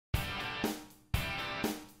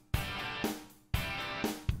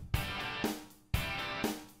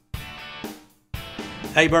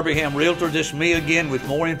Hey Birmingham Realtors, this is me again with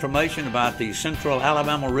more information about the Central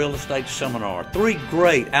Alabama Real Estate Seminar. 3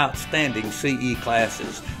 great, outstanding CE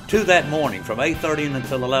classes. 2 that morning from 8:30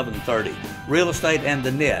 until 11:30. Real Estate and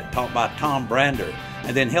the Net, taught by Tom Brander.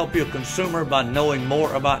 And then Help Your Consumer by Knowing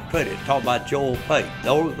More About Credit, taught by Joel Pate.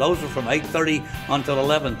 Those are from 8:30 until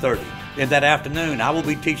 11:30. In that afternoon, I will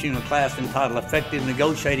be teaching a class entitled Effective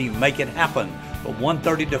Negotiating, Make It Happen, from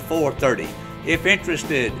 1:30 to 4:30. If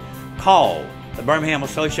interested, call the Birmingham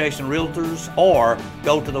Association of Realtors or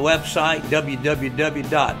go to the website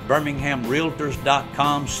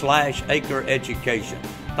www.birminghamrealtors.com/ACRE education.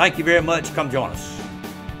 Thank you very much. Come join us.